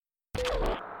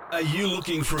Are you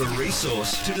looking for a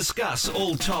resource to discuss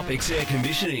all topics air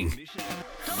conditioning?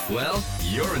 Well,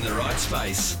 you're in the right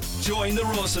space. Join the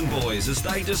Rawson boys as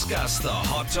they discuss the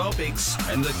hot topics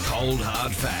and the cold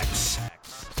hard facts.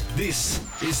 This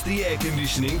is the Air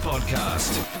Conditioning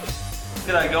Podcast.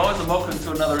 G'day guys, and welcome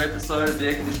to another episode of the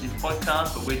Air Conditioning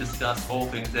Podcast, where we discuss all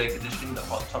things air conditioning, the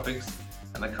hot topics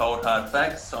and the cold hard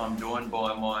facts. I'm joined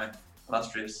by my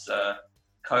illustrious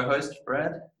co-host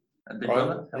Brad and Big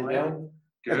Brother. How are you?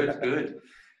 Good.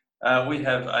 We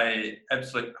have a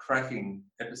absolute cracking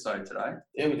episode today.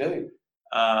 Yeah, we do.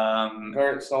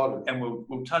 Very excited. And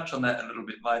we'll touch on that a little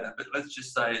bit later, but let's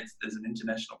just say there's an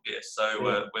international guest, so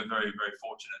yeah. we're very, very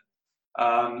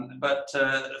fortunate. But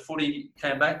the footy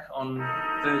came back on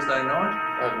Thursday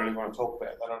night. I don't really want to talk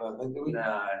about that, I don't think, do we? No,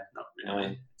 not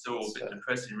really. It's all a bit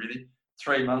depressing, really.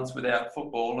 3 months without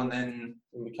football, and then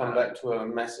we come back to a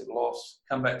massive loss.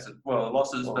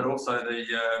 Losses, but also the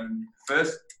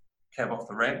first cab off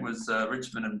the rank was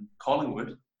Richmond and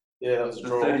Collingwood. Yeah, that was a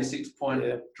draw. 36-point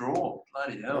draw.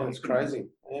 Bloody hell. It's crazy.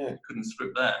 Yeah. Couldn't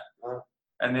script that. No.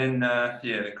 And then,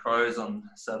 the Crows on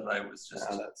Saturday was just...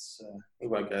 No, that's... we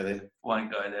won't go there.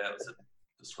 Won't go there. It was a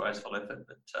disgraceful effort,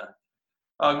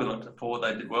 but good luck to Port.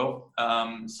 They did well.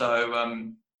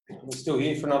 We're still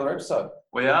here for another episode.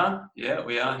 We are here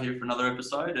for another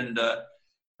episode, and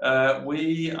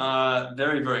we are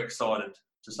very, very excited,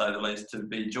 to say the least, to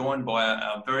be joined by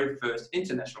our very first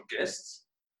international guests,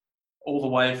 all the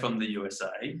way from the USA,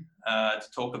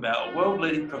 to talk about a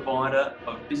world-leading provider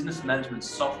of business management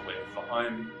software for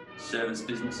home service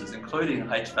businesses, including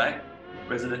HVAC,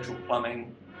 residential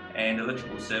plumbing, and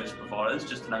electrical service providers,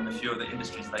 just to name a few of the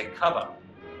industries they cover.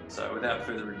 So without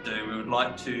further ado, we would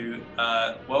like to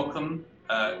welcome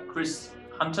Chris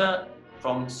Hunter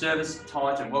from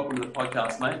ServiceTitan. Welcome to the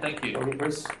podcast, mate. Thank you. Welcome,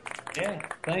 Chris. Yeah,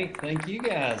 thank you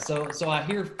guys. So I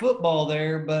hear football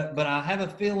there, but I have a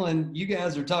feeling you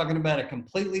guys are talking about a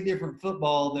completely different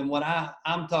football than what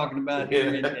I'm talking about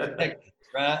here in Texas,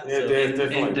 right? Yeah, so,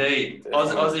 definitely. Indeed.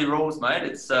 Aussie rules, mate.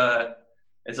 It's a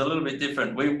little bit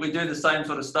different. We do the same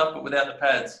sort of stuff, but without the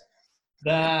pads.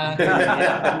 Yeah,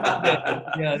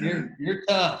 you're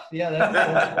tough. Yeah,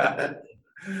 that's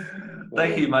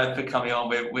Thank you, mate, for coming on.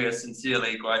 We're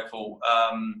sincerely grateful.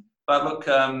 But look,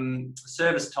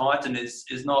 ServiceTitan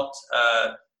is not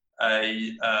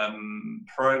a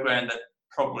program that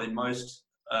probably most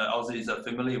Aussies are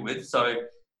familiar with. So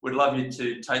we'd love you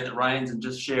to take the reins and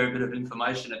just share a bit of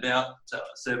information about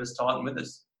ServiceTitan with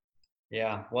us.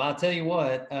 Yeah, well, I'll tell you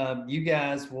what, you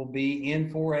guys will be in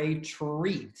for a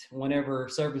treat whenever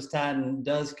ServiceTitan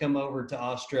does come over to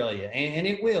Australia, and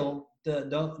it will.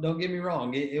 Don't get me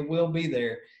wrong, it will be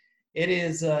there. It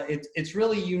is. It's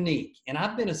really unique, and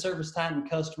I've been a ServiceTitan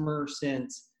customer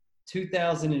since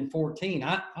 2014.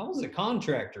 I was a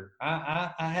contractor.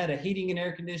 I had a heating and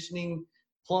air conditioning,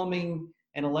 plumbing,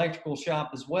 and electrical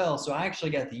shop as well. So I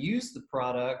actually got to use the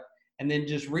product, and then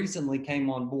just recently came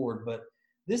on board. But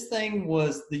this thing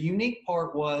was, the unique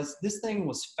part was this thing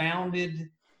was founded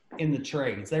in the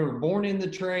trades. They were born in the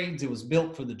trades. It was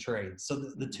built for the trades. So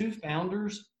the two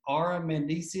founders, Ara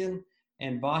Mandisian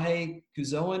and Vahe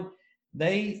Kuzoan,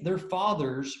 their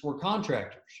fathers were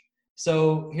contractors.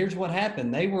 So here's what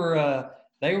happened. They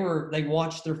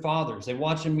watched their fathers. They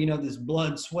watched them, this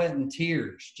blood, sweat, and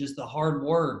tears, just the hard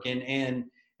work. And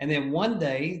then one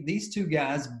day these two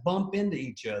guys bump into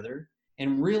each other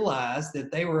and realized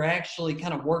that they were actually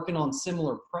kind of working on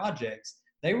similar projects.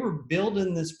 They were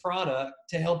building this product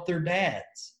to help their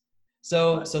dads.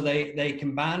 So they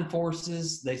combined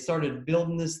forces, they started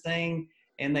building this thing,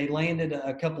 and they landed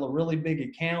a couple of really big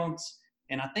accounts.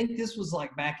 And I think this was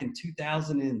like back in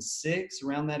 2006,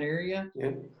 around that area.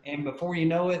 Yeah. And before you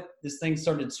know it, this thing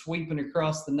started sweeping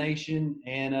across the nation,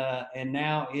 and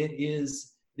now it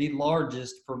is the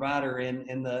largest provider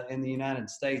in the United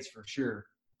States for sure.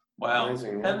 Wow.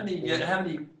 Amazing, how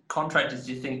many contractors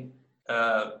do you think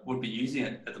would be using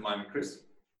it at the moment, Chris?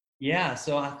 Yeah,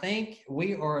 so I think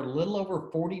we are a little over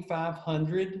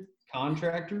 4,500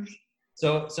 contractors.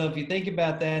 So if you think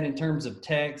about that in terms of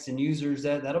techs and users,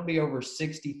 that'll be over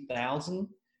 60,000.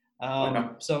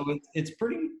 So it's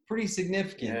pretty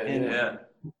significant. Yeah.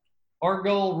 Our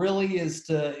goal really is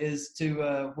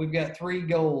to we've got three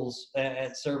goals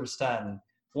at ServiceTitan.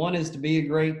 One is to be a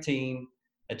great team,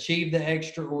 achieve the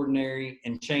extraordinary,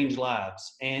 and change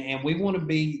lives. And we want to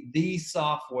be the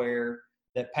software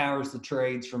that powers the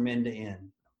trades from end to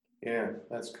end. Yeah,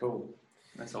 that's cool.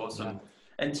 That's awesome.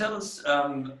 And tell us,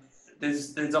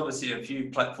 there's obviously a few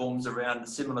platforms around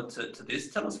similar to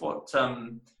this. Tell us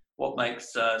what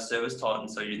makes ServiceTitan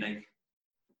so unique.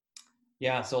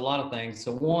 Yeah, so a lot of things.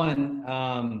 So one,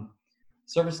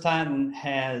 ServiceTitan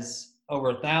has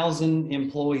over 1,000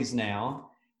 employees now,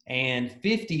 and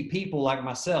 50 people like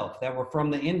myself that were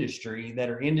from the industry that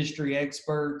are industry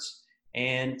experts.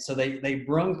 And so they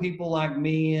brung people like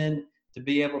me in to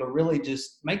be able to really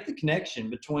just make the connection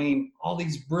between all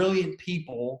these brilliant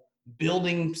people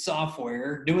building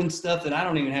software, doing stuff that I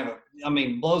don't even have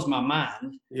blows my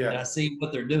mind that I see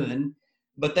what they're doing.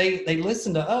 But they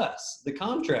listen to us, the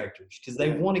contractors, because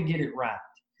they want to get it right.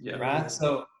 Yeah. Right.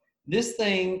 So this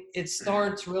thing, it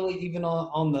starts really even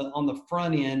on the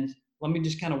front end. Let me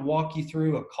just kind of walk you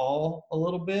through a call a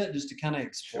little bit just to kind of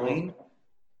explain.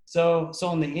 So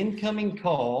on the incoming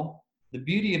call, the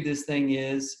beauty of this thing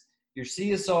is your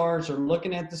CSRs are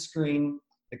looking at the screen.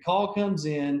 The call comes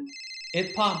in,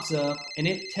 it pops up, and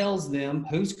it tells them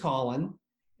who's calling.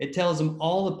 It tells them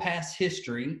all the past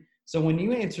history. So when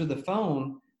you answer the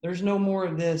phone, there's no more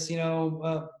of this,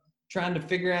 trying to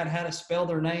figure out how to spell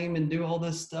their name and do all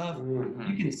this stuff.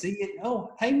 You can see it.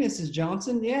 Oh, hey, Mrs.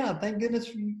 Johnson. Yeah, thank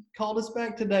goodness you called us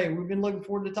back today. We've been looking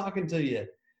forward to talking to you.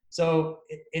 So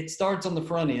it starts on the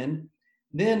front end.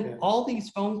 Then all these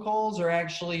phone calls are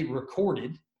actually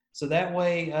recorded. So that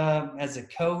way, as a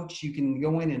coach, you can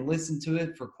go in and listen to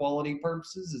it for quality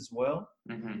purposes as well.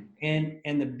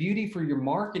 And the beauty for your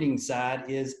marketing side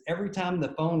is every time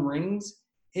the phone rings,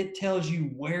 it tells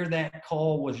you where that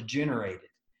call was generated.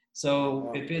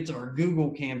 So if it's our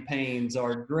Google campaigns,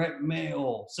 our direct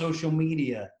mail, social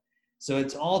media, so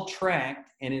it's all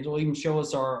tracked, and it'll even show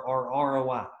us our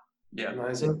ROI.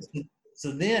 Yeah.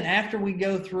 So then after we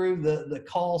go through the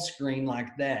call screen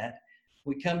like that,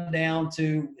 we come down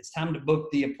to it's time to book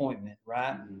the appointment,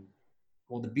 right?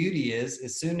 Well, the beauty is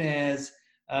as soon as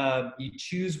you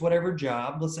choose whatever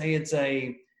job, let's say it's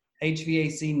a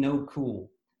HVAC no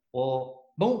cool. Well,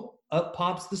 boom, up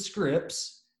pops the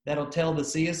scripts. That'll tell the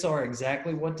CSR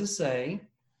exactly what to say.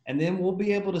 And then we'll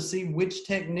be able to see which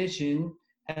technician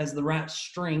has the right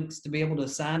strengths to be able to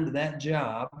assign to that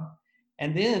job.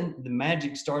 And then the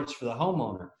magic starts for the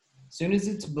homeowner. As soon as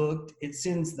it's booked, it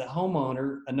sends the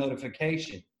homeowner a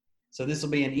notification. So this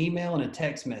will be an email and a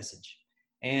text message.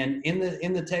 And in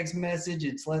the text message,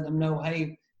 it's letting them know,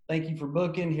 hey, thank you for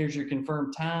booking. Here's your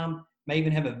confirmed time. May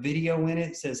even have a video in it.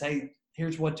 It says, hey,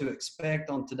 here's what to expect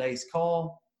on today's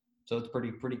call. So it's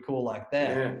pretty cool like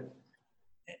that. Yeah.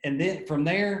 And then from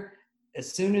there,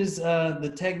 as soon as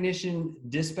the technician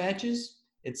dispatches,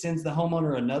 it sends the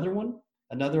homeowner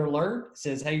another alert. It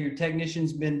says, hey, your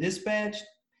technician's been dispatched.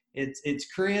 It's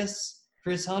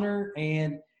Chris Hunter,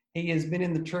 and he has been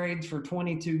in the trades for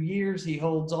 22 years. He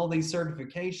holds all these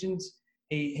certifications.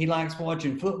 He likes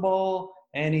watching football,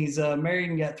 and he's married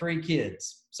and got 3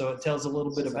 kids. So it tells a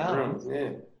little bit about him. Yeah.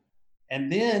 And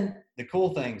then the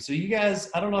cool thing. So you guys,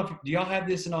 I don't know do y'all have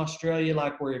this in Australia,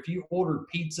 like where if you order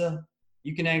pizza,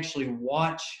 you can actually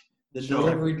watch the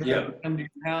delivery driver come to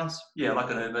your house? Yeah, like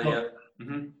an Uber,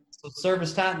 So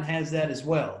ServiceTitan has that as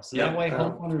well. So that way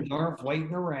homeowners aren't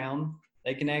waiting around.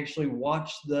 They can actually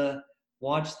watch the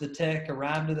tech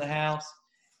arrive to the house.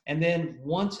 And then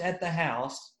once at the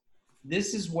house,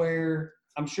 this is where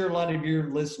I'm sure a lot of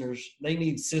your listeners, they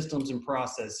need systems and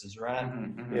processes, right?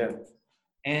 Yeah.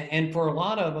 And for a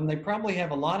lot of them, they probably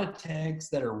have a lot of techs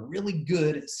that are really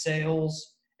good at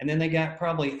sales. And then they got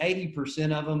probably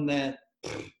 80% of them that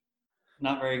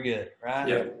not very good, right?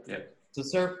 Yeah. So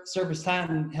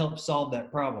ServiceTitan helps solve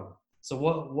that problem. So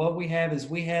what we have is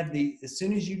as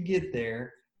soon as you get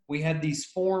there, we have these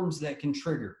forms that can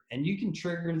trigger. And you can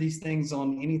trigger these things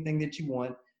on anything that you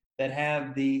want that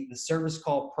have the service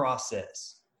call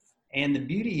process. And the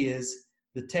beauty is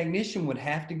the technician would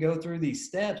have to go through these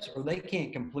steps or they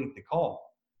can't complete the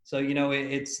call. So,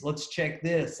 it's let's check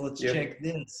this, let's check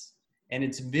this. And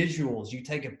it's visuals. You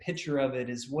take a picture of it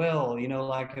as well.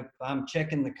 Like if I'm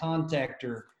checking the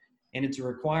contactor and it's a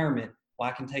requirement, well,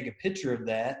 I can take a picture of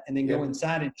that and then go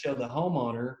inside and show the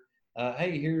homeowner,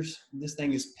 hey, this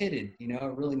thing is pitted,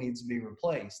 it really needs to be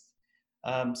replaced.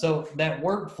 So that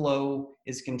workflow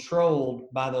is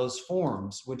controlled by those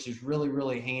forms, which is really,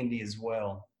 really handy as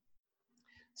well.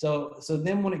 So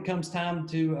then when it comes time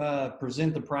to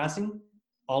present the pricing,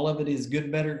 all of it is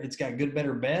good, better. It's got good,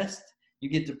 better, best. You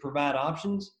get to provide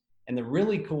options. And the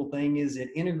really cool thing is it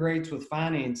integrates with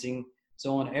financing.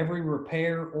 So on every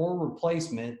repair or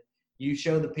replacement, you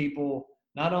show the people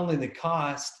not only the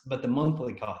cost, but the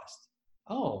monthly cost.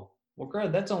 Oh, well,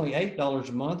 great, that's only $8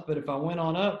 a month. But if I went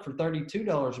on up for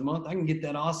 $32 a month, I can get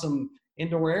that awesome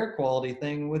indoor air quality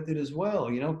thing with it as well,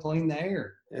 clean the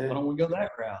air. Why don't we go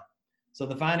that route? So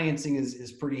the financing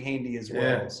is pretty handy as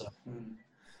well. So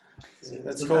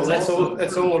that's cool. That's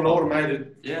all an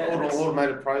automated,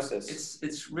 automated process.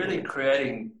 It's really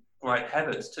creating great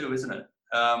habits too, isn't it?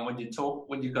 when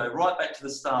you go right back to the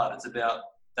start, it's about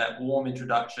that warm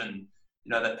introduction. You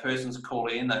know, that person's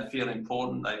calling in, they feel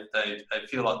important, they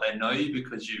feel like they know you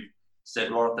because you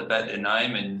said right off the bat their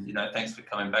name and, you know, thanks for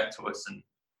coming back to us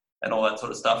and all that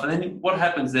sort of stuff. And then what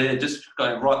happens there, just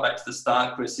going right back to the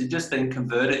start, Chris, you just then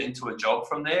convert it into a job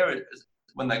from there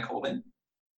when they call in?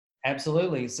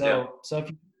 Absolutely. So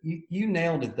if you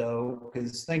nailed it though,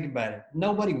 because think about it.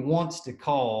 Nobody wants to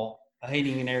call a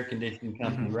heating and air conditioning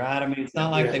company, right? I mean, it's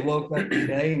not like they woke up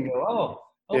today and go, oh,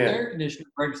 the air conditioner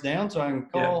breaks down, so I can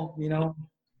call,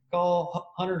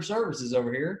 call Hunter Services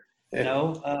over here.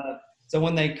 So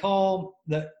when they call,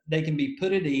 they can be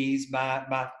put at ease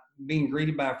by being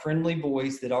greeted by a friendly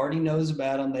voice that already knows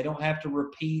about them. They don't have to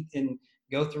repeat and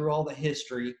go through all the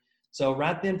history. So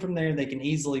right then from there, they can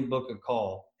easily book a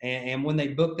call. And when they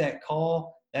book that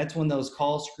call, that's when those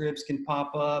call scripts can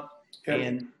pop up,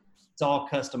 and it's all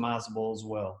customizable as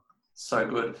well. So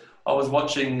good. I was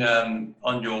watching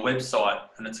on your website,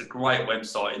 and it's a great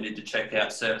website. You need to check out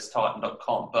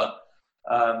ServiceTitan.com. But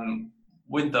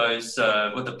with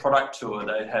the product tour,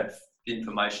 they have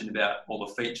information about all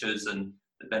the features and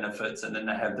the benefits, and then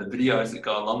they have the videos that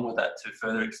go along with that to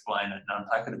further explain it and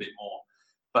unpack it a bit more.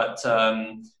 But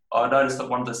I noticed that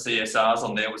one of the CSRs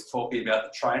on there was talking about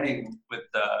the training with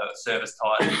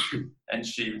ServiceTitan, and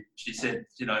she said,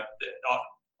 you know,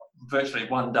 virtually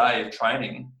one day of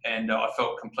training, and I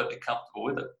felt completely comfortable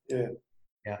with it.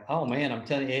 Yeah. Oh man, I'm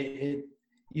telling you,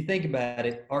 you think about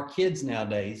it. Our kids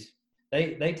nowadays,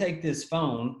 they take this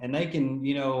phone and they can,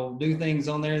 you know, do things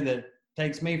on there that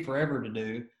takes me forever to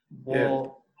do.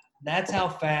 Well, that's how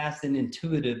fast and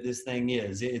intuitive this thing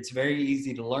is. It's very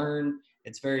easy to learn.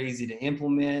 It's very easy to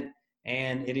implement,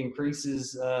 and it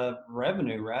increases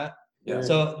revenue, right? Yeah.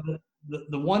 So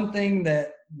the one thing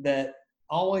that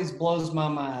always blows my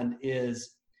mind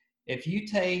is if you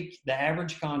take the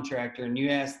average contractor and you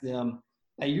ask them,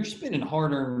 hey, you're spending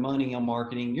hard-earned money on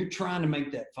marketing. You're trying to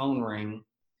make that phone ring.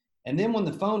 And then when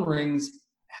the phone rings,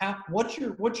 what's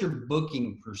your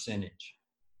booking percentage?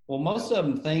 Well, most of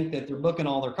them think that they're booking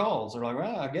all their calls. They're like,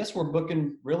 well, I guess we're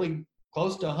booking really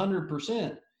close to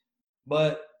 100%.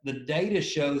 But the data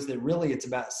shows that really it's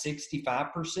about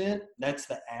 65%. That's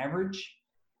the average.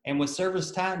 And with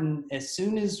ServiceTitan, as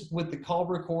soon as with the call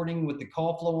recording, with the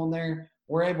call flow on there,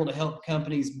 we're able to help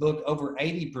companies book over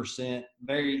 80%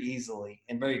 very easily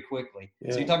and very quickly.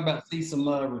 So you talk about see some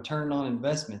return on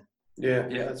investment. Yeah,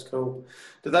 that's cool.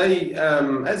 Do they,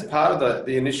 as part of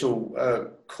the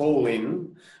initial call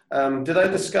in, do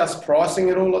they discuss pricing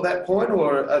at all at that point,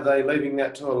 or are they leaving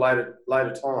that to a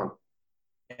later time?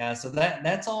 Yeah, so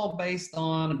that's all based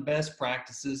on best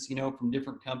practices, you know, from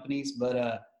different companies.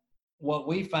 But what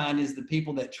we find is the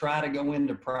people that try to go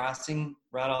into pricing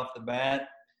right off the bat,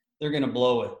 they're going to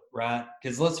blow it, right?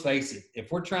 Because let's face it,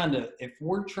 if we're trying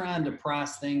to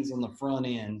price things on the front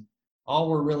end, all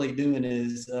we're really doing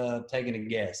is taking a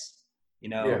guess, you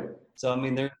know? Yeah. So, I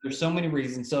mean, there's so many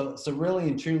reasons. So really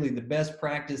and truly, the best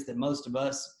practice that most of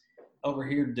us over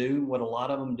here do, what a lot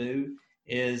of them do,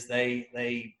 is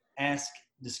they ask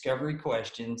discovery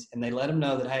questions and they let them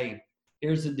know that, hey,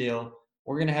 here's the deal.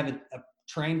 We're going to have a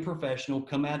trained professional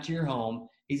come out to your home.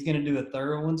 He's going to do a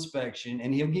thorough inspection,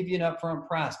 and he'll give you an upfront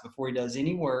price before he does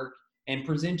any work and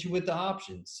present you with the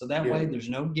options. So that way there's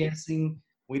no guessing.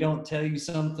 We don't tell you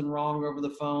something wrong over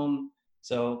the phone.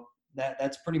 So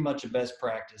that's pretty much a best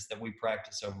practice that we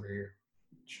practice over here.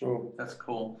 Sure. That's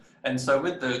cool. And so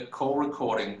with the call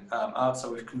recording,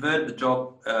 so we've converted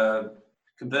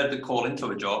the call into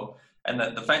a job, and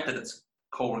the fact that it's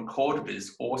call recorded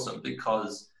is awesome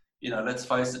because, you know, let's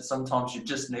face it, sometimes you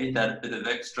just need that bit of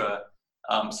extra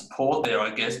support there,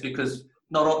 I guess, because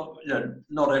not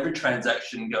every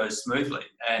transaction goes smoothly,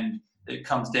 and it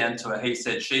comes down to a he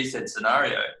said, she said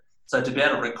scenario. So to be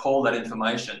able to recall that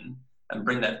information and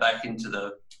bring that back into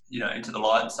the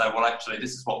light and say, well, actually,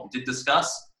 this is what we did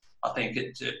discuss, I think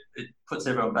it puts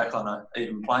everyone back on an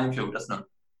even playing field, doesn't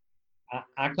it?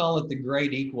 I call it the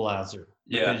great equalizer.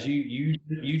 Because you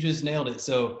just nailed it.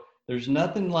 So there's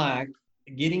nothing like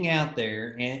getting out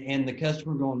there and the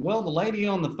customer going, well, the lady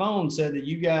on the phone said that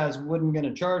you guys wasn't going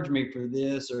to charge me for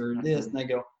this or this. And they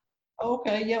go, oh,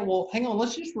 okay, yeah, well, hang on,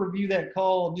 let's just review that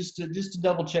call just to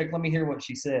double check. Let me hear what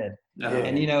she said.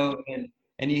 And, you know,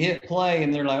 and you hit play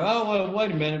and they're like, oh, well,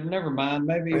 wait a minute, never mind.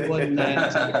 Maybe it wasn't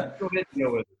that. So go ahead and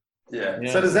go with it. Yeah. You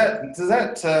know? So does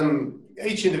that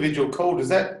each individual call, does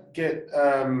that get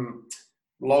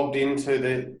logged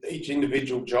into each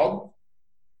individual job?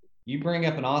 You bring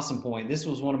up an awesome point. This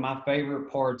was one of my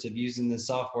favorite parts of using this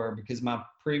software because my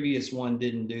previous one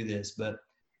didn't do this. But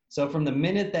so from the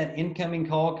minute that incoming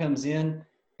call comes in,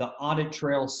 the audit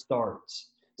trail starts.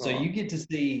 So you get to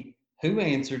see who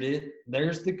answered it.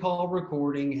 There's the call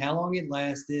recording, how long it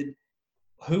lasted,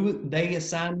 who they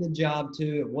assigned the job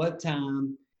to at what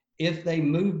time, if they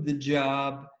moved the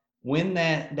job, when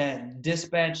that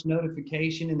dispatch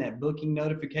notification and that booking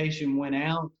notification went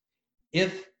out,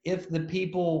 if the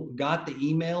people got the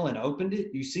email and opened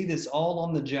it. You see this all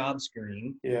on the job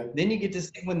screen. Yeah. Then you get to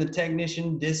see when the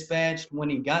technician dispatched when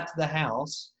he got to the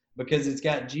house, because it's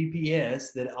got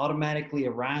GPS that automatically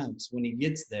arrives when he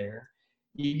gets there.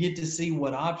 You get to see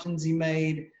what options he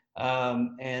made,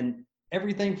 and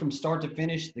everything from start to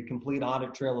finish. The complete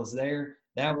audit trail is there.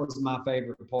 That was my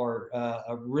favorite part,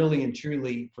 really and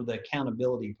truly, for the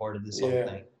accountability part of this whole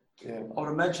thing. Yeah. I would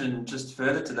imagine, just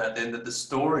further to that, then, that the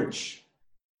storage,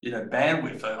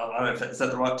 bandwidth, I don't know if is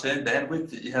that the right term, bandwidth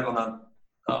that you have on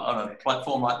a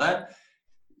platform like that.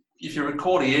 If you're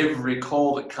recording every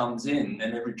call that comes in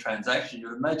and every transaction, you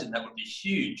would imagine that would be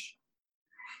huge.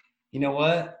 You know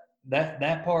what?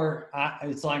 That part,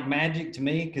 it's like magic to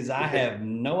me, because I have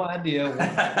no idea.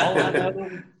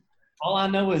 All I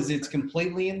know is it's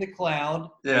completely in the cloud.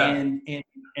 Yeah.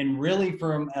 And really,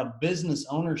 from a business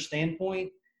owner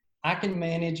standpoint, I can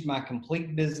manage my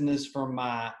complete business from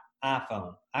my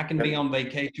iPhone. I can be on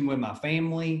vacation with my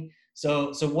family.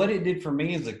 So what it did for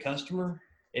me as a customer,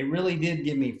 it really did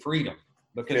give me freedom,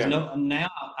 because now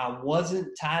I wasn't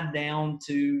tied down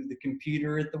to the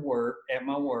computer at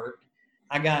my work.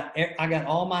 I got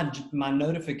all my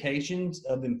notifications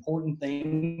of important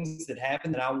things that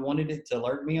happened that I wanted it to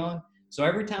alert me on. So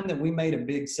every time that we made a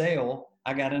big sale,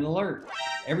 I got an alert.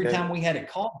 Every time we had a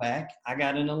call back, I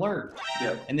got an alert.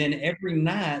 Yep. And then every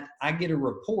night I get a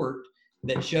report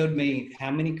that showed me how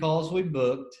many calls we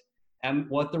booked,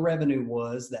 what the revenue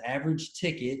was, the average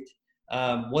ticket,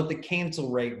 what the cancel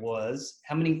rate was,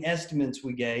 how many estimates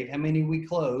we gave, how many we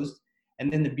closed.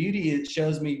 And then the beauty, it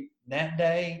shows me that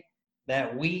day,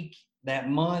 that week, that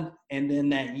month, and then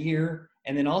that year,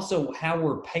 and then also how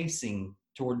we're pacing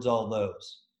towards all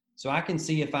those. So I can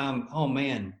see if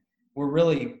we're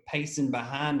really pacing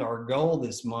behind our goal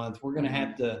this month. We're going to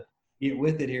have to get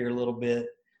with it here a little bit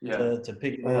to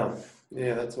pick it up.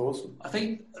 Yeah, that's awesome. I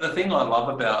think the thing I love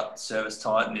about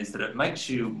ServiceTitan is that it makes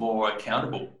you more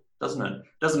accountable, doesn't it?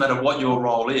 Doesn't matter what your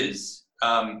role is,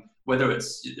 whether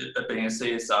it's being a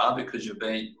CSR because you're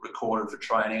being recorded for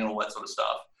training and all that sort of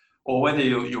stuff, or whether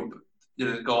you're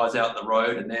the guys out the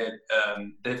road and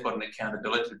they've got an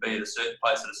accountability to be at a certain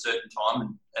place at a certain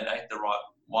time and act the right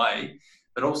way.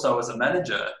 But also as a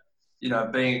manager,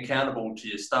 being accountable to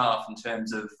your staff in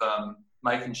terms of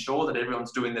making sure that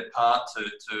everyone's doing their part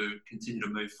to continue to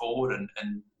move forward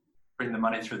and bring the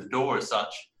money through the door as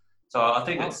such. So I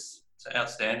think it's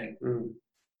outstanding.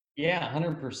 Yeah,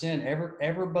 100%.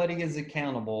 Everybody is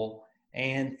accountable.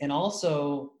 And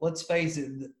also, let's face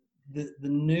it, the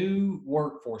new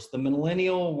workforce, the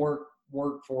millennial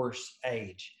workforce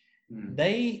age,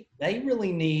 they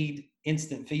really need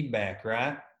instant feedback,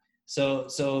 right? So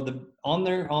on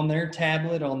their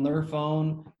tablet, on their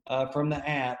phone, from the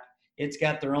app, it's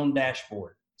got their own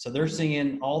dashboard. So they're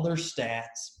seeing all their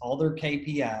stats, all their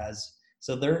KPIs.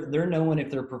 So they're knowing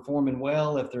if they're performing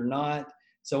well, if they're not.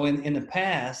 So in the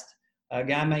past, a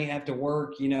guy may have to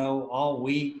work, all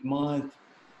week, month,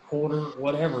 quarter,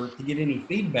 whatever, to get any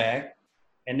feedback.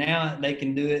 And now they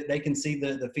can do it. They can see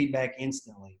the feedback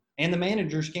instantly. And the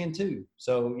managers can too.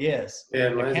 So yes,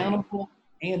 accountable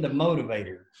and a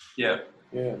motivator. Yeah.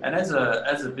 And as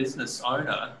a business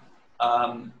owner,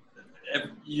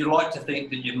 you like to think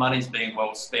that your money's being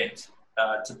well spent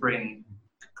to bring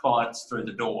clients through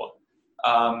the door.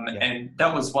 And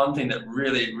that was one thing that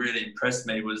really, really impressed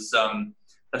me was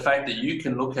the fact that you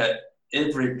can look at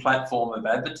every platform of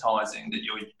advertising that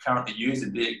you're currently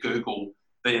using, be it Google,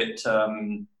 be it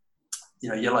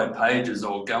Yellow Pages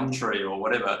or Gumtree or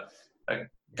whatever.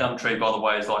 Gumtree, by the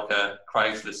way, is like a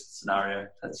Craigslist scenario.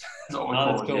 That's what we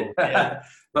call it. Cool. Yeah.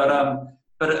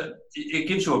 But it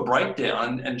gives you a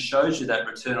breakdown and shows you that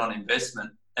return on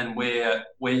investment and where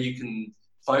you can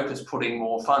focus putting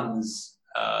more funds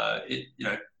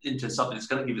into something that's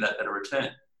going to give you that better return.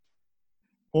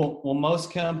 Well,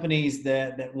 most companies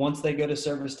that once they go to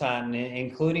ServiceTitan,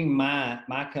 including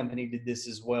my company did this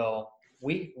as well.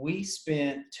 We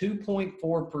spent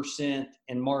 2.4%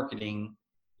 in marketing,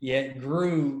 yet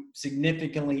grew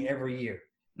significantly every year.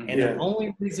 And the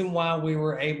only reason why we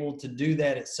were able to do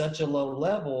that at such a low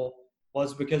level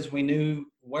was because we knew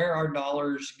where our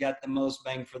dollars got the most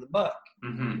bang for the buck.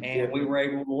 And we were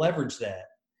able to leverage that.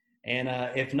 And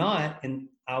if not, and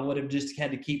I would have just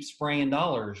had to keep spraying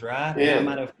dollars, right? Yeah. I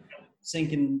might have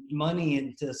sinking money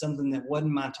into something that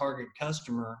wasn't my target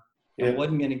customer and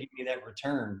wasn't going to give me that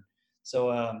return.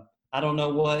 So I don't know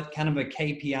what kind of a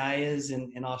KPI is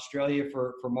in Australia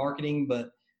for marketing,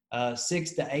 but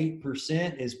 6 to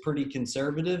 8% is pretty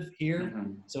conservative here.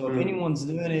 Mm-hmm. So if anyone's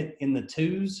doing it in the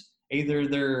 2s, either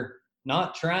they're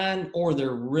not trying or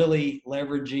they're really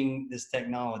leveraging this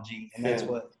technology, and that's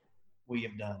what we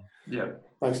have done. Yeah,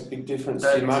 makes a big difference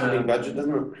to your marketing budget,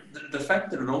 doesn't it? The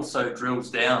fact that it also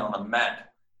drills down on a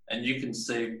map, and you can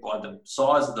see by the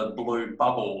size of the blue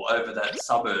bubble over that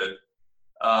suburb,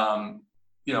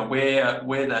 you know,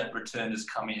 where that return is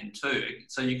coming into.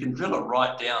 So you can drill it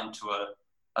right down to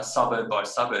a suburb by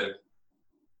suburb.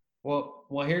 Well,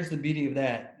 here's the beauty of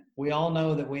that. We all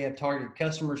know that we have target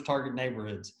customers, target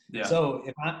neighborhoods. Yeah. So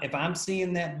if I'm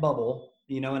seeing that bubble,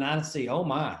 you know, and I see, oh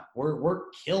my, we're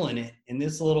killing it in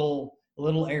this little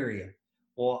area.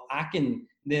 Well, I can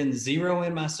then zero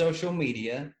in my social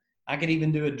media. I could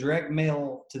even do a direct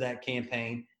mail to that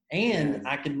campaign, and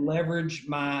I can leverage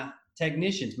my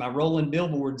technicians, my rolling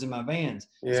billboards in my vans.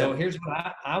 Yeah. So here's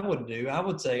what I would do. I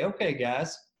would say, okay,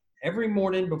 guys, every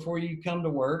morning before you come to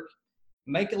work,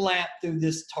 make a lap through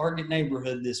this target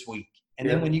neighborhood this week. And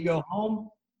then when you go home,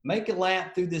 make a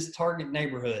lap through this target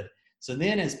neighborhood. So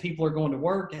then as people are going to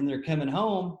work and they're coming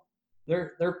home,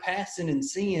 they're passing and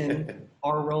seeing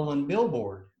our rolling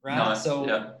billboard, right? Nice.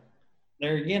 So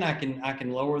there again, I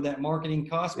can lower that marketing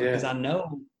cost because I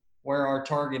know where our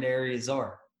target areas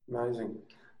are. Amazing.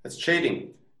 That's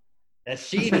cheating. That's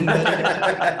cheating.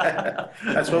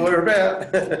 That's what we're about.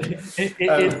 It's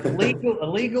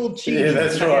illegal cheating. Yeah,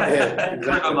 that's right. Yeah,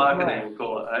 exactly. Marketing, we'll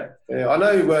call it. Eh? Yeah, I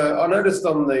know. I noticed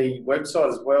on the website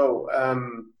as well.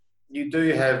 You do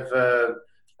have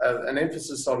an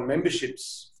emphasis on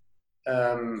memberships,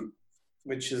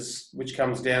 which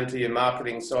comes down to your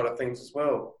marketing side of things as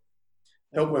well.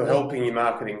 Helping your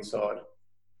marketing side.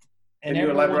 Can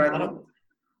you elaborate on that?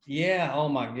 Yeah. Oh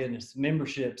my goodness,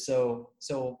 membership. So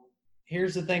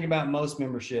here's the thing about most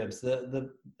memberships. The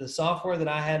software that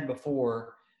I had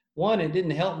before, one, it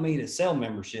didn't help me to sell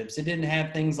memberships. It didn't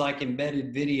have things like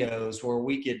embedded videos where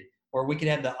we could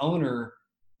have the owner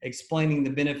explaining the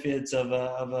benefits of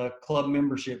a club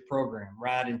membership program,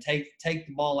 right? And take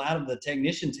the ball out of the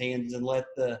technician's hands and let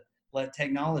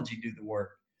technology do the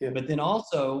work. Yeah. But then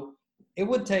also, it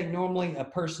would take normally a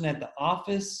person at the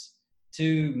office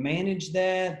to manage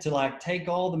that, to like take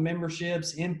all the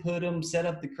memberships, input them, set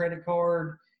up the credit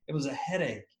card. It was a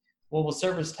headache. Well, with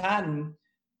ServiceTitan,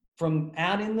 from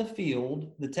out in the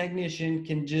field, the technician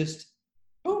can just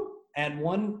add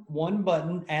one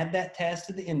button, add that task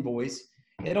to the invoice.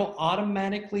 It'll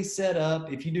automatically set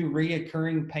up, if you do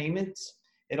reoccurring payments,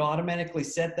 it'll automatically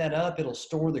set that up. It'll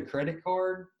store the credit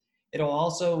card. It'll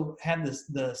also have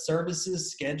the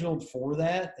services scheduled for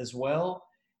that as well.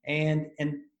 And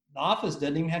the office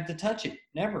doesn't even have to touch it,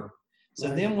 never. So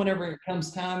then whenever it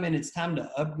comes time and it's time to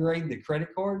upgrade the credit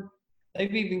card,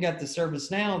 they've even got the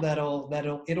service now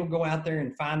it'll go out there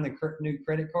and find the new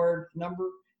credit card number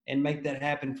and make that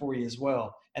happen for you as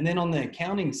well. And then on the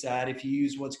accounting side, if you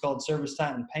use what's called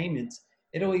ServiceTitan payments,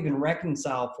 it'll even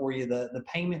reconcile for you the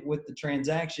payment with the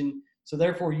transaction. So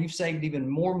therefore, you've saved even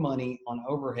more money on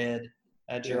overhead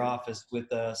at your office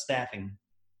with staffing.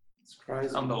 It's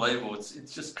crazy. Unbelievable. It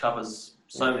just covers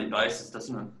so many bases,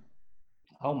 doesn't it?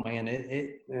 Oh man,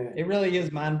 it really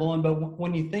is mind blowing. But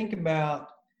when you think about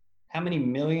how many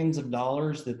millions of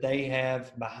dollars that they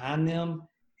have behind them,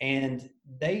 and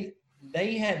they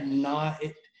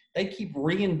keep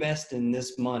reinvesting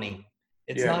this money.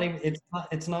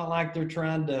 It's not like they're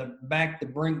trying to back the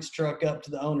Brinks truck up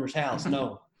to the owner's house.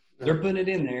 No, they're putting it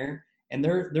in there, and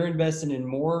they're investing in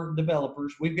more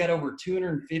developers. We've got over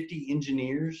 250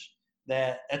 engineers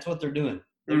that's what they're doing.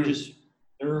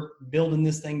 They're building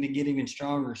this thing to get even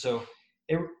stronger. So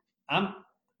it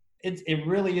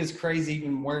really is crazy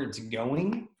even where it's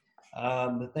going.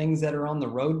 The things that are on the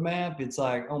roadmap, it's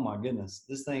like, oh my goodness,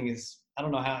 this thing is, I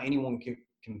don't know how anyone can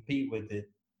compete with it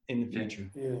in the future.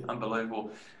 Yeah.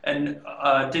 Unbelievable. And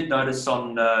I did notice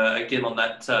on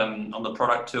that, on the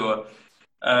product tour,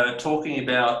 talking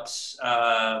about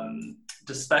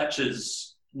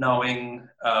dispatchers knowing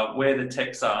where the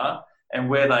techs are and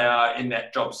where they are in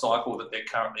that job cycle that they're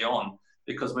currently on.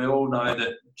 Because we all know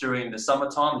that during the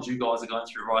summertime, as you guys are going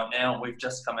through right now, we've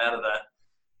just come out of that,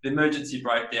 the emergency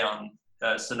breakdown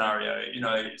scenario. You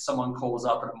know, someone calls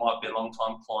up and it might be a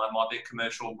long-time client, might be a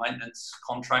commercial maintenance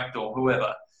contract or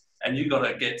whoever, and you've got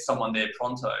to get someone there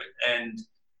pronto. And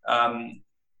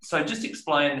so just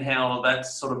explain how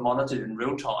that's sort of monitored in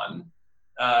real time,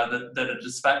 that a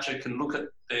dispatcher can look at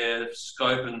their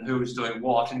scope and who's doing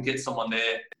what and get someone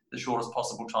there the shortest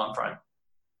possible time frame.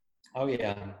 Oh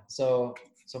yeah. So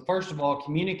first of all,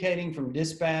 communicating from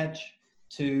dispatch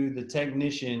to the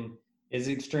technician is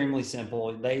extremely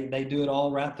simple. They do it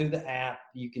all right through the app.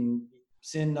 You can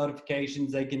send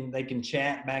notifications. They can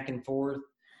chat back and forth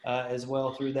as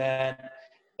well through that.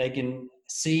 They can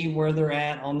see where they're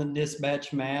at on the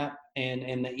dispatch map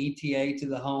and the ETA to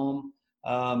the home.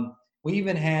 We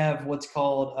even have what's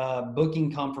called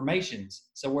booking confirmations.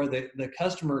 So where the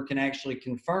customer can actually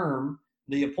confirm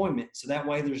the appointment. So that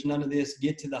way there's none of this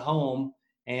get to the home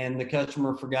and the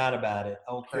customer forgot about it.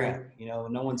 Oh crap,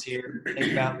 no one's here.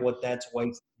 Think about what that's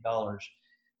wasting dollars.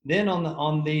 Then on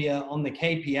the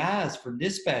KPIs for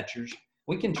dispatchers,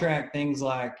 we can track things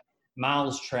like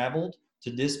miles traveled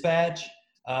to dispatch,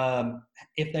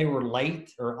 if they were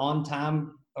late or on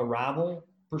time arrival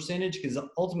percentage, because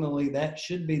ultimately that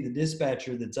should be the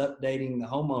dispatcher that's updating the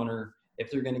homeowner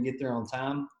if they're going to get there on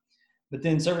time. But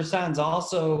then ServiceTitan's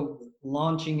also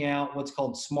launching out what's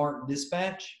called Smart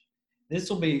Dispatch. This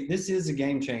is a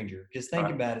game changer, because think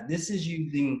about it. This is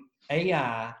using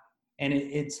AI, and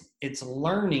it's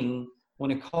learning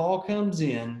when a call comes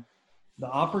in, the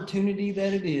opportunity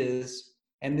that it is,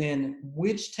 and then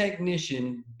which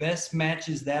technician best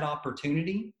matches that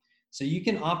opportunity. So you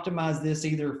can optimize this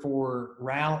either for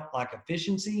route like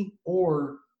efficiency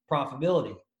or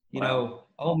profitability.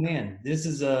 Oh man, this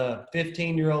is a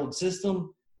 15-year-old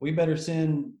system. We better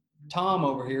send Tom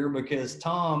over here because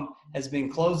Tom has been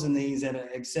closing these at an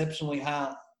exceptionally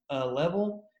high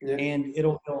level, and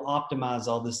it'll optimize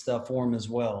all this stuff for him as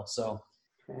well. So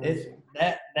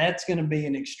that's going to be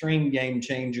an extreme game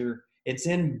changer. It's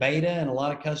in beta, and a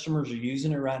lot of customers are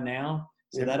using it right now.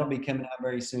 So that'll be coming out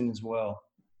very soon as well.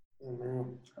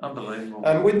 Unbelievable.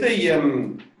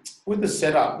 With the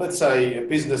setup, let's say a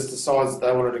business decides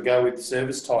they wanted to go with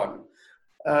ServiceTitan.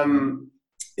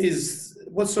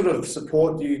 What sort of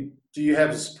support do you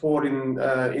have support in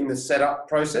the setup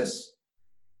process?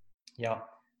 Yeah.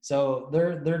 So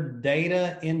their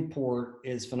data import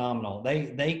is phenomenal.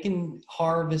 They can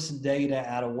harvest data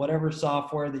out of whatever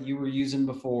software that you were using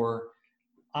before.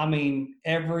 I mean,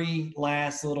 every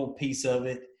last little piece of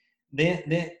it.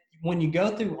 Then when you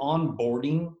go through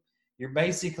onboarding,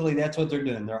 that's what they're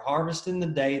doing. They're harvesting the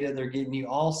data. They're getting you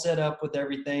all set up with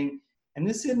everything. And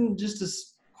this isn't just a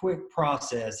quick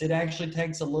process. It actually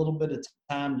takes a little bit of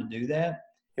time to do that.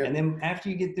 Yep. And then after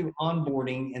you get through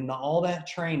onboarding and all that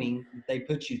training that they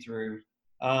put you through,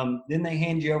 then they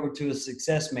hand you over to a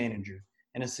success manager.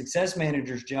 And a success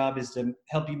manager's job is to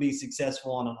help you be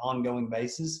successful on an ongoing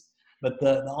basis. But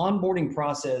the onboarding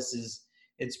process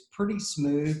it's pretty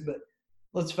smooth, but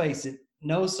let's face it,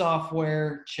 no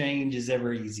software change is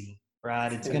ever easy,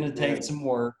 right? It's going to take some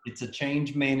work. It's a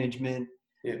change management,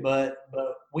 but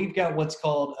we've got what's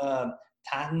called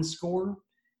Titan Score.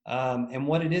 And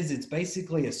what it is, it's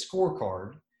basically a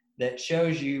scorecard that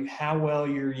shows you how well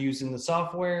you're using the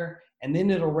software, and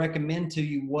then it'll recommend to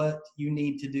you what you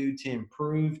need to do to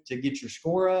improve to get your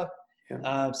score up.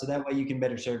 So that way you can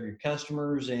better serve your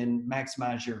customers and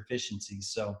maximize your efficiencies.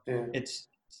 So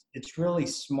it's really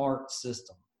smart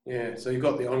system. Yeah. So you've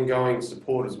got the ongoing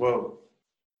support as well.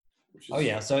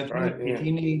 So if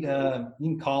you need, you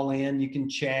can call in, you can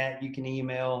chat, you can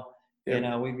email.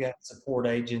 We've got support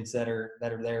agents that are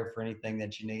there for anything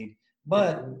that you need.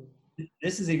 But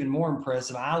this is even more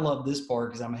impressive. I love this part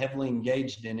because I'm heavily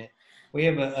engaged in it. We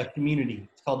have a community.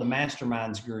 It's called the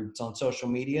Masterminds Group. It's on social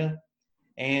media,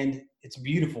 and it's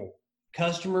beautiful.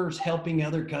 Customers helping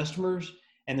other customers,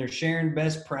 and they're sharing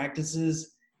best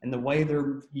practices and the way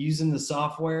they're using the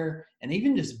software, and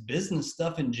even just business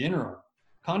stuff in general.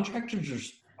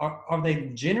 Contractors are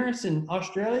they generous in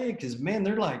Australia? Because man,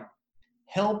 they're like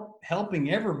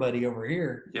helping everybody over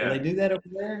here. Yeah. Do they do that over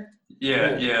there?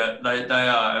 Yeah, they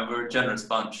are. We're a generous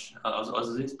bunch,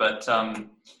 Aussies, but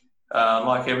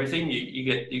like everything, you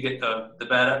get the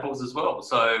bad apples as well.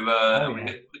 So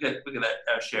we get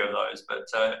our share of those. But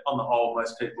on the whole,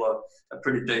 most people are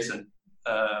pretty decent,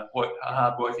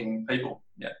 hard-working people.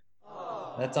 Yeah.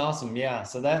 That's awesome. Yeah.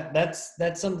 So that's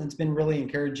something that's been really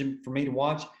encouraging for me to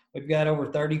watch. We've got over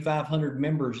 3,500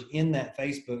 members in that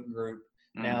Facebook group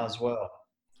now as well.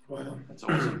 Wow, that's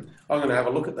awesome. I'm going to have a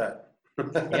look at that.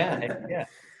 Yeah.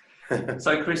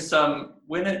 So, Chris,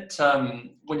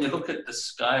 when you look at the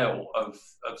scale of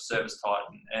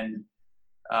ServiceTitan and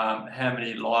how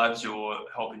many lives you're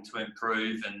helping to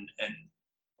improve, and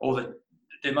all that,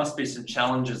 there must be some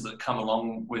challenges that come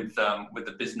along with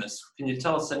the business. Can you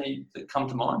tell us any that come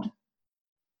to mind?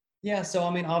 Yeah, so I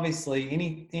mean, obviously,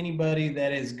 anybody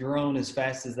that has grown as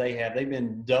fast as they've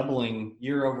been doubling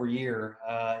year over year,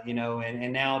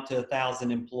 and now to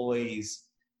 1,000 employees,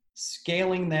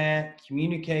 scaling that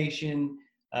communication,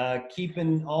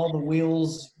 keeping all the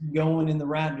wheels going in the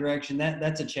right direction.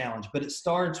 That's a challenge, but it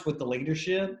starts with the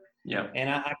leadership. Yeah. And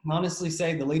I can honestly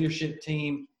say the leadership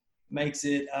team makes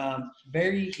it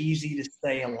very easy to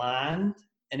stay aligned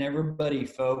and everybody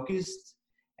focused.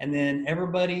 And then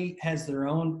everybody has their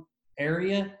own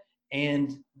area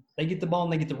and they get the ball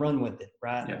and they get to run with it,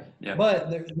 right? Yeah. Yeah.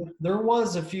 But there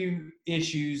was a few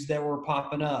issues that were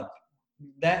popping up.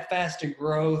 That fast of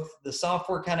growth, the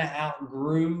software kind of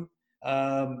outgrew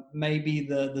maybe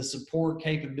the support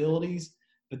capabilities,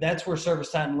 but that's where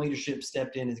ServiceTitan leadership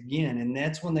stepped in again. And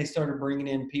that's when they started bringing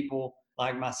in people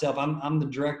like myself. I'm the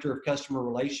director of customer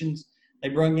relations. They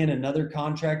brought in another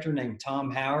contractor named Tom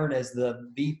Howard as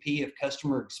the VP of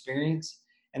customer experience.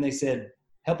 And they said,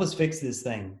 help us fix this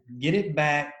thing. Get it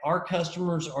back. Our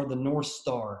customers are the North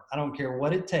Star. I don't care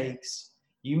what it takes.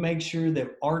 You make sure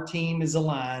that our team is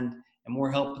aligned and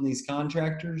we're helping these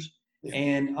contractors. Yeah.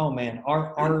 And, oh, man,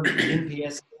 our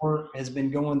NPS score has been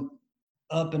going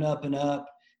up and up and up.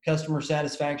 Customer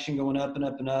satisfaction going up and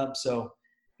up and up. So,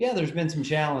 yeah, there's been some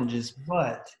challenges,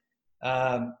 but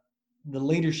the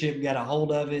leadership got a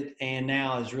hold of it and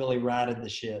now has really righted the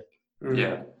ship.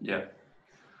 Yeah, yeah.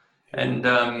 And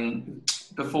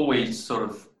before we sort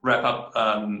of wrap up,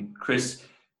 Chris,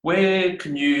 where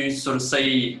can you sort of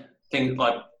see things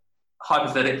like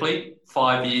hypothetically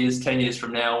 5 years, 10 years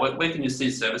from now, where can you see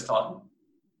ServiceTitan?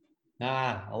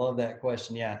 I love that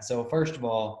question. Yeah. So first of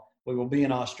all, we will be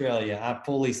in Australia. I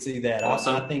fully see that.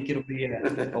 Awesome. I think it'll be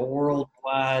a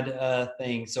worldwide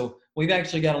thing. So we've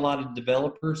actually got a lot of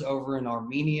developers over in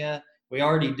Armenia. We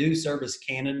already do service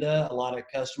Canada, a lot of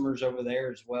customers over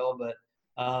there as well.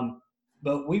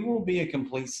 But we will be a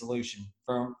complete solution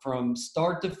from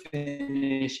start to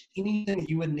finish. Anything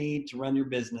you would need to run your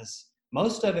business,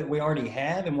 most of it we already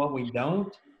have, and what we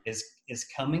don't is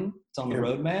coming. It's on the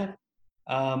roadmap.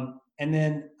 And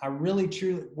then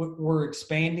we're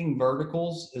expanding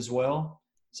verticals as well.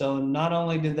 So not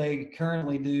only do they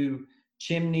currently do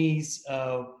chimneys,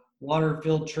 water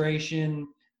filtration,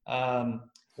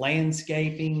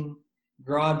 landscaping,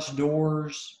 garage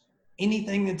doors,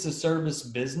 anything that's a service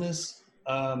business,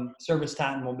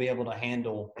 ServiceTitan will be able to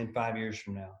handle in 5 years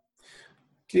from now.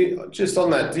 Just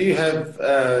on that, do you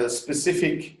have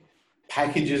specific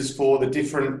packages for the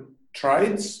different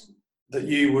trades that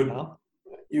you would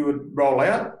roll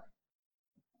out?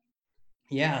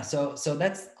 Yeah, so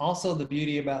that's also the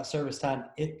beauty about ServiceTitan.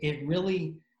 It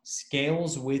really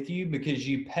scales with you because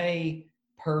you pay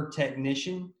per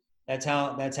technician. That's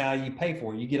how you pay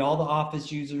for it. You get all the office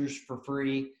users for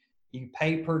free. You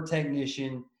pay per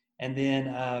technician, and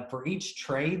then for each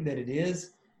trade that it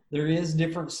is, there is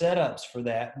different setups for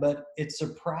that, but it's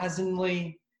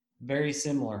surprisingly very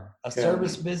similar.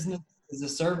 Service business is a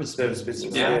service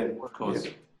business. Yeah, of course.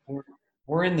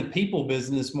 We're in the people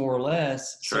business more or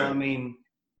less. True. So, I mean,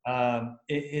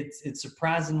 it's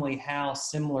surprisingly how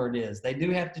similar it is. They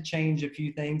do have to change a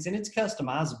few things, and it's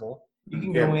customizable. You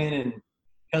can go in and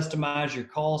customize your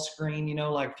call screen,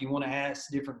 like if you want to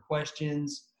ask different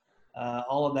questions,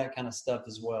 all of that kind of stuff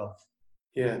as well.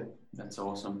 Yeah. That's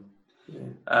awesome. Yeah.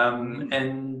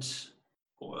 And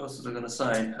what else was I going to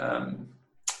say?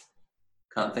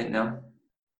 Can't think now.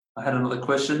 I had another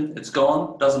question. It's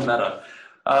gone. Doesn't matter.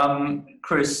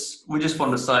 Chris, we just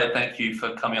wanted to say thank you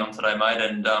for coming on today, mate,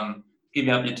 and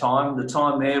giving up your time. The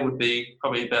time there would be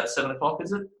probably about 7 o'clock,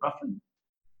 is it, roughly?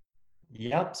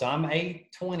 Yep. So I'm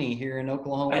 8:20 here in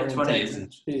Oklahoma or in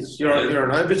Texas. Jeez, you're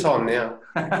on overtime now.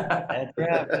 That's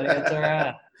right. That's all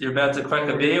right. You're about to crack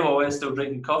a beer while we're still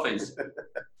drinking coffees.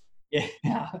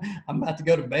 Yeah, I'm about to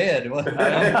go to bed.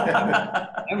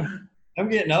 I'm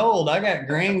getting old. I got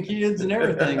grandkids and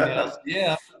everything now.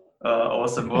 Yeah.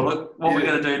 Awesome. Well, look, what we're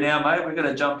going to do now, mate, we're going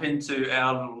to jump into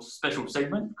our little special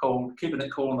segment called Keeping It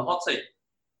Cool on the Hot Seat.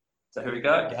 So here we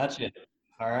go. Gotcha.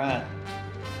 All right.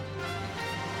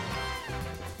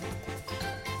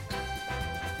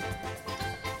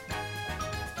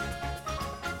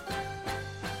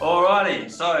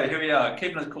 Alrighty, so here we are,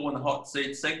 Keeping It Cool on the Hot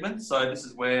Seat segment. So this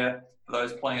is where, for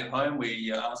those playing at home,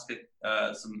 we ask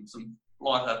some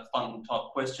lighter, fun type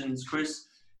questions, Chris,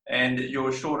 and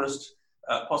your shortest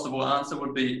possible answer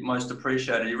would be most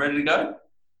appreciated. You ready to go?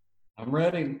 I'm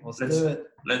ready. Let's do it.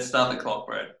 Let's start the clock,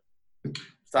 Brad.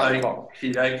 Start the clock.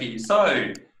 Okey-dokey.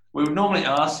 So we would normally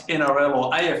ask NRL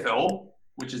or AFL,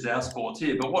 which is our sport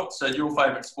here, but what's your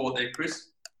favourite sport there, Chris?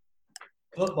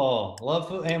 Football. Love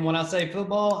football. And when I say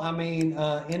football, I mean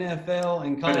NFL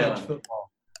and college football.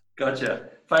 Gotcha.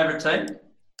 Favourite team?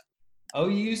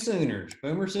 OU Sooners.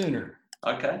 Boomer Sooner.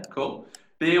 Okay, cool.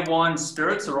 Beer, wine,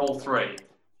 spirits, or all three?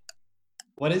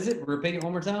 What is it? Repeat it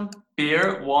one more time.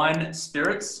 Beer, wine,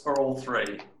 spirits, or all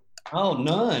three? Oh,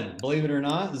 none. Believe it or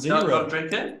not. Zero. Not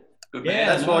drink it? Good man.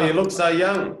 That's why you look so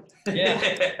young.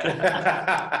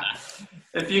 Yeah.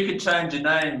 If you could change your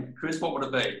name, Chris, what would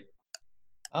it be?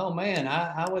 Oh man,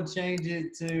 I would change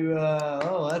it to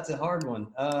that's a hard one.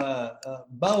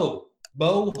 Bo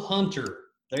Hunter.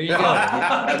 There you go.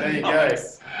 There you go.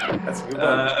 That's a good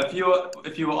one.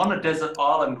 If you were on a desert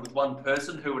island with one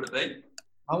person, who would it be?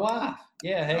 My wife.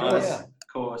 Yeah, heck Nice. yeah. Of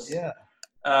course. Yeah.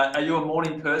 Are you a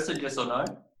morning person, yes or no?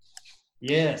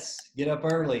 Yes. Get up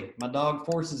early. My dog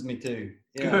forces me to.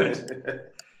 Yeah.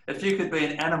 Good. If you could be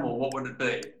an animal, what would it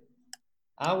be?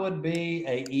 I would be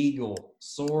a eagle.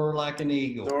 Soar like an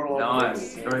eagle.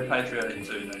 Nice. Very patriotic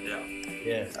too, then, yeah.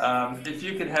 Yes. If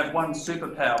you could have one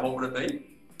superpower, what would it be?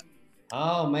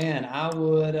 Oh man, I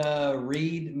would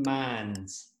read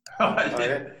minds.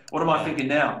 What am I thinking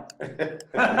now? Oh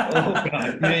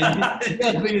God, man, you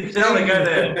got to be. Shall we go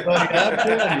there? I'm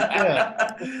telling you,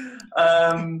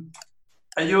 yeah.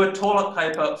 Are you a toilet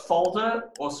paper folder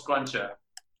or scruncher?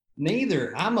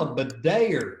 Neither. I'm a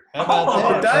bidayer. How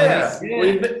about that?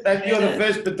 Bidet. Yeah. You're the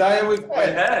first bidet we've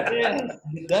had. Yeah,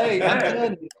 bidet. I'm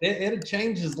telling you, it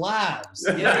changes lives.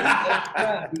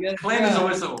 Yeah, Clean as a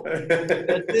whistle.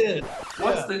 That's it.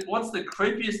 What's the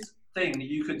creepiest thing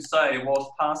you could say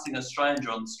whilst passing a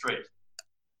stranger on the street?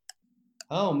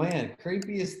 Oh man,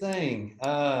 creepiest thing.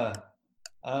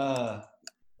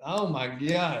 Oh my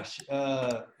gosh.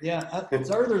 Yeah,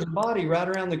 sir, there's a body right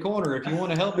around the corner. If you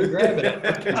want to help me grab it, I'll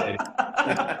appreciate it.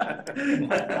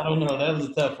 I don't know. That was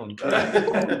a tough one.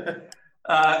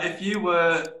 If you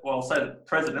were, well, say the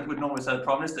president, we'd normally say the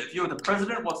prime minister. If you were the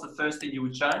president, what's the first thing you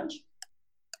would change?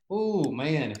 Oh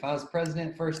man, if I was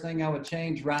president, first thing I would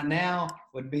change right now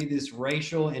would be this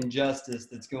racial injustice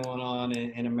that's going on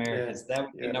in America. So that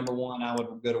would be number one I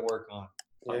would go to work on.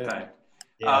 Okay.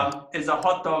 Yeah. Is a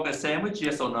hot dog a sandwich,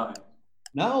 yes or no?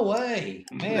 No way.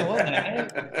 Man, what the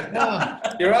heck? No.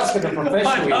 You're asking a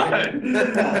professional.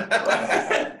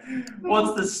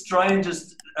 What's the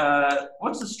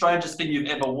strangest thing you've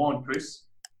ever worn, Chris?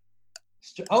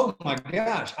 Oh my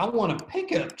gosh, I won a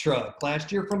pickup truck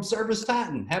last year from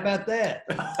ServiceTitan. How about that?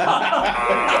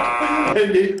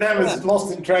 That was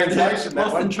lost in translation.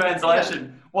 Lost in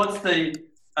translation. What's the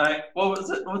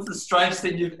What's the strangest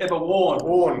thing you've ever worn?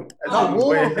 Worn. Not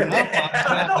one.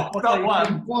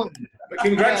 But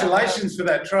congratulations for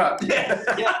that truck.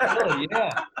 Yeah, really, yeah.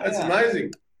 That's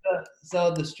amazing.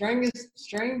 So the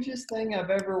strangest thing I've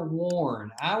ever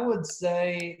worn, I would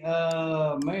say,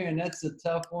 man, that's a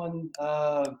tough one.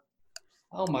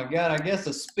 Oh my God, I guess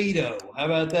a Speedo. How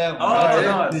about that one?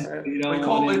 Oh, nice.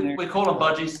 We call them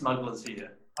budgie smugglers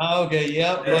here. Oh, okay,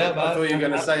 yep. I thought you were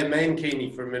going to say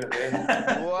mankini for a minute there.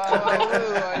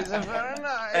 Wow, it's very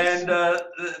nice. And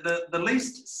the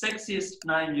least sexiest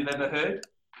name you've ever heard?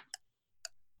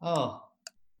 Oh,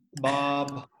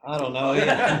 Bob. I don't know.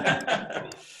 Yeah.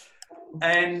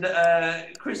 And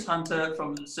Chris Hunter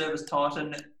from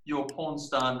ServiceTitan, your porn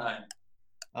star name.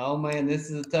 Oh man, this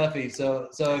is a toughie. So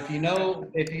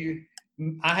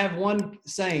I have one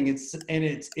saying.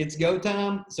 It's go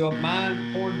time. So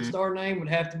my porn star name would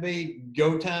have to be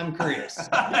Go Time Chris.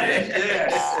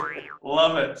 Yes,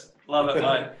 love it,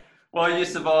 mate. Well, you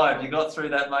survived. You got through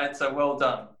that, mate. So well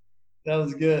done. That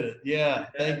was good. Yeah.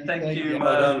 Thank you.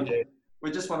 We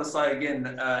just want to say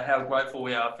again how grateful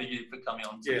we are for you for coming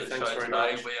on to the show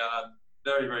today. Much. We are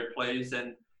very, very pleased.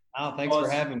 And thanks for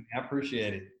having me. I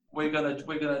appreciate it. We're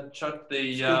gonna chuck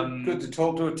the. Good to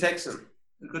talk to a Texan.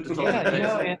 Good to talk to a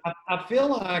Texan. And I feel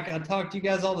like I talk to you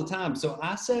guys all the time. So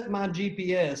I set my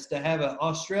GPS to have an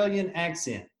Australian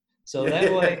accent. So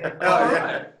that way.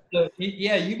 So,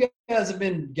 yeah, you guys have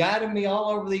been guiding me all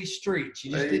over these streets.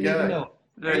 You just didn't even know.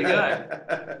 There you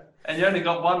go. And you only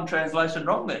got one translation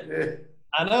wrong there. Yeah.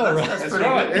 I know, right? That's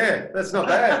right. Good. Yeah, that's not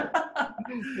bad.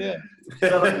 Yeah.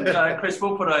 So, Chris,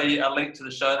 we'll put a link to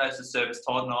the show notes of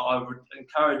ServiceTitan. I would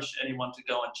encourage anyone to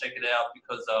go and check it out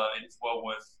because it's well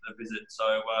worth the visit.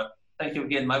 So, thank you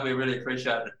again, mate. We really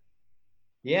appreciate it.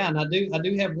 Yeah, and I do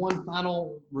have one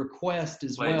final request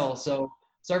as well. So,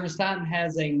 ServiceTitan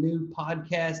has a new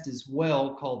podcast as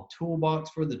well called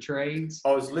Toolbox for the Trades.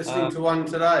 I was listening to one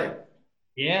today.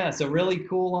 Yeah, so really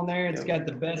cool on there. It's got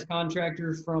the best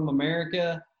contractors from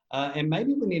America, and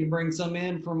maybe we need to bring some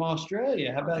in from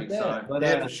Australia. How about that? So. But,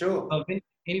 yeah, for sure. If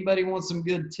anybody wants some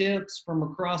good tips from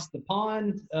across the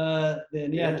pond,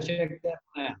 then check that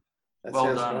one out.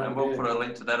 Well done, and we'll put a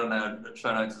link to that on our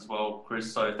show notes as well,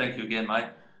 Chris. So thank you again,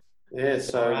 mate. Yeah,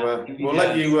 so we'll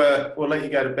let you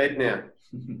go to bed now.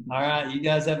 All right, you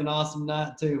guys have an awesome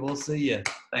night too. We'll see you.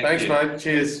 Thanks, mate.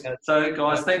 Cheers. So,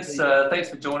 guys, thanks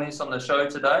for joining us on the show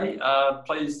today.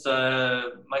 Please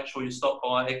make sure you stop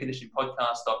by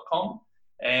airconditioningpodcast.com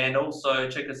And also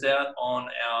check us out on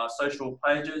our social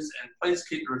pages, and please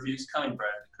keep the reviews coming, Brad,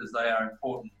 because they are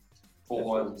important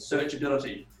for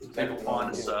searchability. People find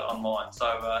us online.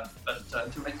 So, but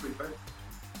until next week, Brad.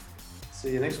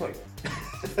 See you next week.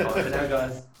 Bye for now,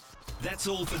 guys. That's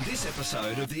all for this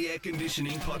episode of the Air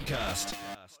Conditioning Podcast.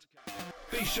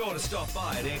 Be sure to stop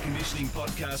by at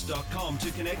airconditioningpodcast.com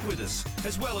to connect with us,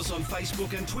 as well as on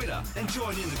Facebook and Twitter, and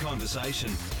join in the conversation.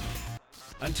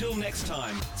 Until next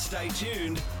time, stay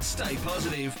tuned, stay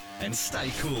positive, and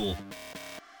stay cool.